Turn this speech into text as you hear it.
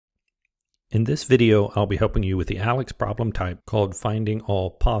In this video, I'll be helping you with the ALEKS problem type called finding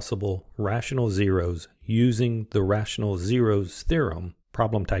all possible rational zeros using the rational zeros theorem,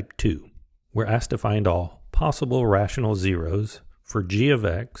 problem type 2. We're asked to find all possible rational zeros for g of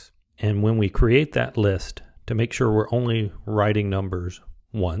x, and when we create that list, to make sure we're only writing numbers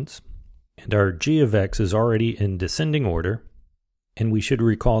once, and our g of x is already in descending order, and we should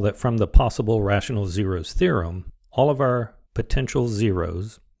recall that from the possible rational zeros theorem, all of our potential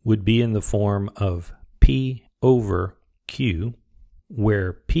zeros would be in the form of p over q,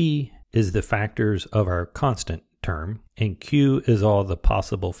 where p is the factors of our constant term, and q is all the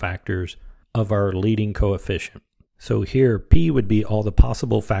possible factors of our leading coefficient. So here p would be all the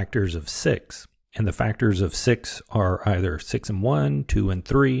possible factors of 6, and the factors of 6 are either 6 and 1, 2 and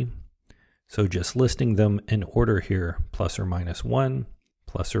 3. So just listing them in order here, plus or minus 1,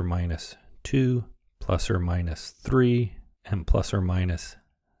 plus or minus 2, plus or minus 3, and plus or minus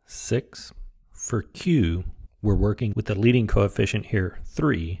 6. For q, we're working with the leading coefficient here,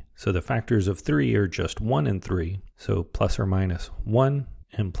 3. So the factors of 3 are just 1 and 3. So plus or minus 1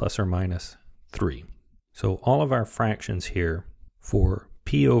 and plus or minus 3. So all of our fractions here for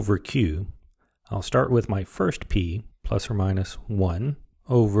p over q, I'll start with my first p, plus or minus 1,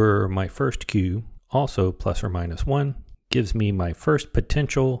 over my first q, also plus or minus 1, gives me my first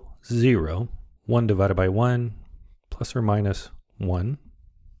potential 0, 1 divided by 1, plus or minus 1.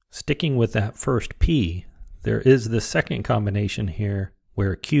 Sticking with that first p, there is the second combination here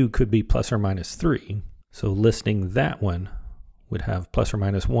where q could be plus or minus 3. So listing that one would have plus or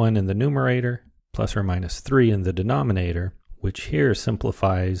minus 1 in the numerator, plus or minus 3 in the denominator, which here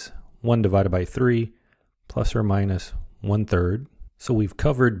simplifies 1 divided by 3, plus or minus 1/3. So we've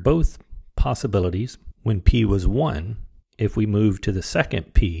covered both possibilities. When p was 1, if we move to the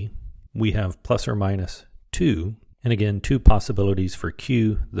second p, we have plus or minus 2. And again, two possibilities for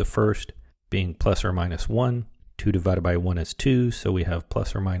q, the first being plus or minus 1. 2 divided by 1 is 2, so we have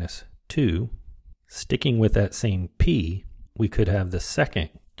plus or minus 2. Sticking with that same p, we could have the second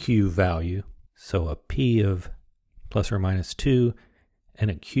q value, so a p of plus or minus 2 and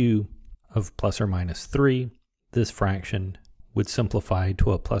a q of plus or minus 3. This fraction would simplify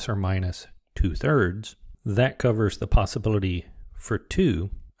to a plus or minus 2/3. That covers the possibility for 2.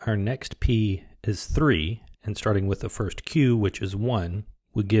 Our next p is 3. And starting with the first q, which is 1,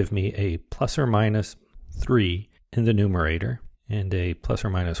 would give me a plus or minus 3 in the numerator and a plus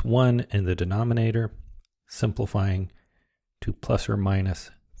or minus 1 in the denominator, simplifying to plus or minus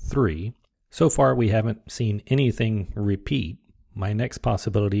 3. So far, we haven't seen anything repeat. My next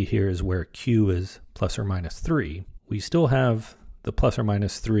possibility here is where q is plus or minus 3. We still have the plus or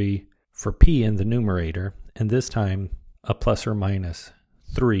minus 3 for p in the numerator, and this time a plus or minus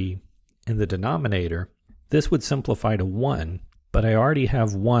 3 in the denominator. This would simplify to 1, but I already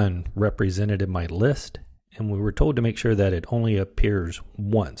have 1 represented in my list, and we were told to make sure that it only appears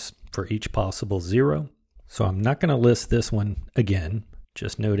once for each possible 0. So I'm not going to list this one again,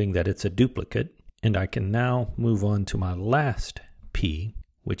 just noting that it's a duplicate, and I can now move on to my last p,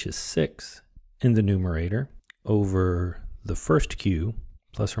 which is 6 in the numerator, over the first q,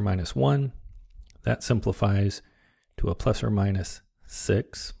 plus or minus 1. That simplifies to a plus or minus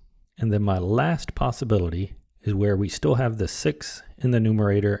 6. And then my last possibility is where we still have the 6 in the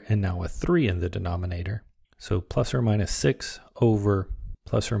numerator and now a 3 in the denominator. So plus or minus 6 over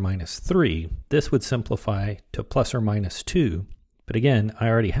plus or minus 3. This would simplify to plus or minus 2. But again, I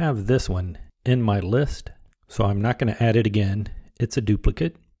already have this one in my list, so I'm not going to add it again. It's a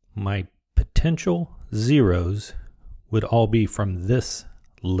duplicate. My potential zeros would all be from this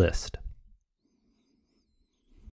list.